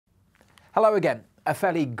Hello again. A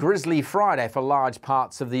fairly grisly Friday for large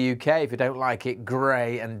parts of the UK. If you don't like it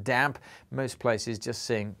grey and damp, most places just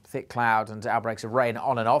seeing thick cloud and outbreaks of rain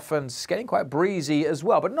on and off, and it's getting quite breezy as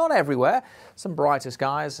well, but not everywhere. Some brighter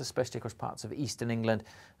skies, especially across parts of eastern England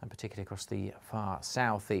and particularly across the far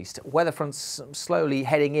southeast. Weather fronts slowly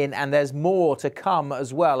heading in, and there's more to come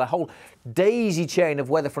as well. A whole daisy chain of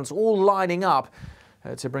weather fronts all lining up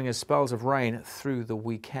to bring us spells of rain through the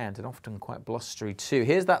weekend, and often quite blustery too.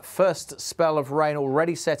 Here's that first spell of rain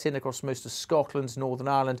already set in across most of Scotland, Northern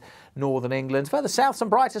Ireland, Northern England. Further south, some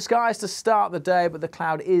brighter skies to start the day, but the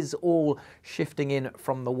cloud is all shifting in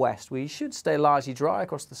from the west. We should stay largely dry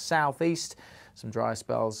across the southeast. Some dry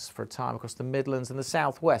spells for a time across the Midlands and the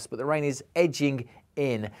southwest, but the rain is edging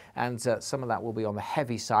in, and some of that will be on the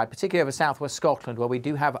heavy side, particularly over southwest Scotland, where we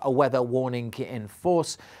do have a weather warning in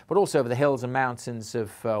force, but also over the hills and mountains of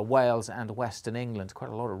Wales and western England. Quite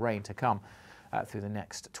a lot of rain to come through the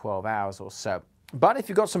next 12 hours or so. But if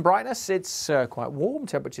you've got some brightness, it's quite warm.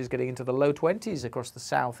 Temperatures getting into the low 20s across the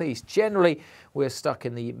southeast. Generally, we're stuck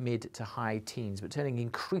in the mid to high teens, but turning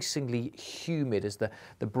increasingly humid as the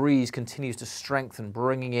breeze continues to strengthen,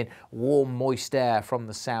 bringing in warm, moist air from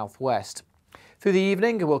the southwest. Through the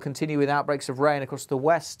evening, we'll continue with outbreaks of rain across the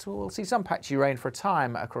west. We'll see some patchy rain for a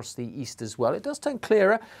time across the east as well. It does turn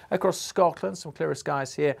clearer across Scotland, some clearer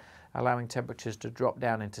skies here, allowing temperatures to drop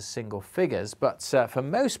down into single figures. But for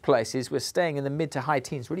most places, we're staying in the mid to high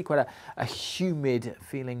teens, really quite a humid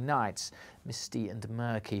feeling nights, misty and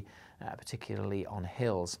murky, particularly on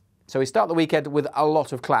hills. So we start the weekend with a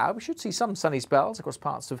lot of cloud. We should see some sunny spells across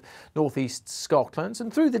parts of northeast Scotland,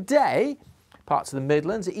 and through the day, parts of the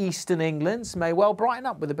Midlands, eastern England may well brighten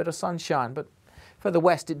up with a bit of sunshine, but further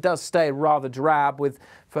west it does stay rather drab with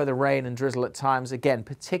further rain and drizzle at times, again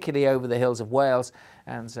particularly over the hills of Wales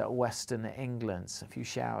and western England. A few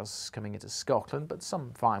showers coming into Scotland, but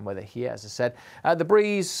some fine weather here, as I said. The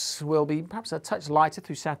breeze will be perhaps a touch lighter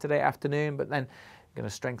through Saturday afternoon, but then going to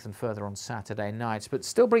strengthen further on Saturday night, but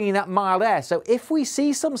still bringing that mild air. So if we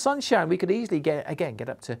see some sunshine, we could easily get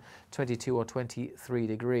up to 22 or 23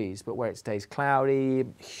 degrees, but where it stays cloudy,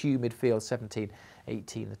 humid feel, 17,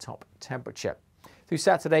 18 the top temperature. Through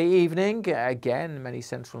Saturday evening, again, many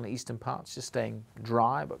central and eastern parts just staying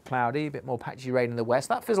dry but cloudy, a bit more patchy rain in the west.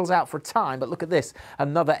 That fizzles out for a time, but look at this,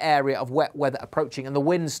 another area of wet weather approaching, and the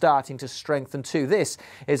wind starting to strengthen too. This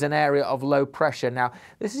is an area of low pressure. Now,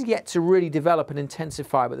 this is yet to really develop and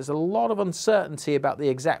intensify, but there's a lot of uncertainty about the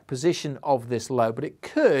exact position of this low, but it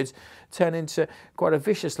could turn into quite a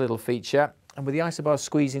vicious little feature. And with the isobars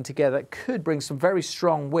squeezing together, it could bring some very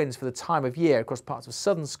strong winds for the time of year across parts of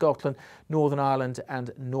southern Scotland, Northern Ireland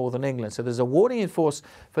and Northern England. So there's a warning in force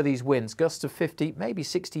for these winds, gusts of 50, maybe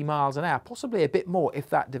 60 miles an hour, possibly a bit more if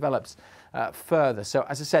that develops further. So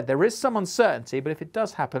as I said, there is some uncertainty, but if it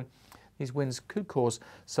does happen, these winds could cause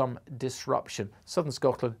some disruption. Southern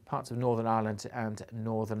Scotland, parts of Northern Ireland and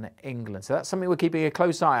Northern England. So that's something we're keeping a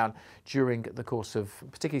close eye on during the course of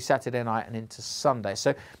particularly Saturday night and into Sunday.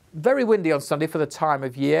 So very windy on Sunday for the time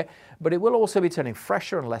of year, but it will also be turning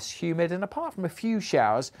fresher and less humid. And apart from a few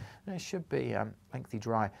showers, there should be lengthy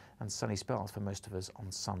dry and sunny spells for most of us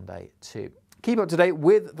on Sunday too. Keep up to date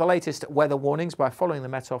with the latest weather warnings by following the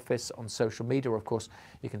Met Office on social media, or of course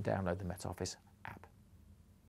you can download the Met Office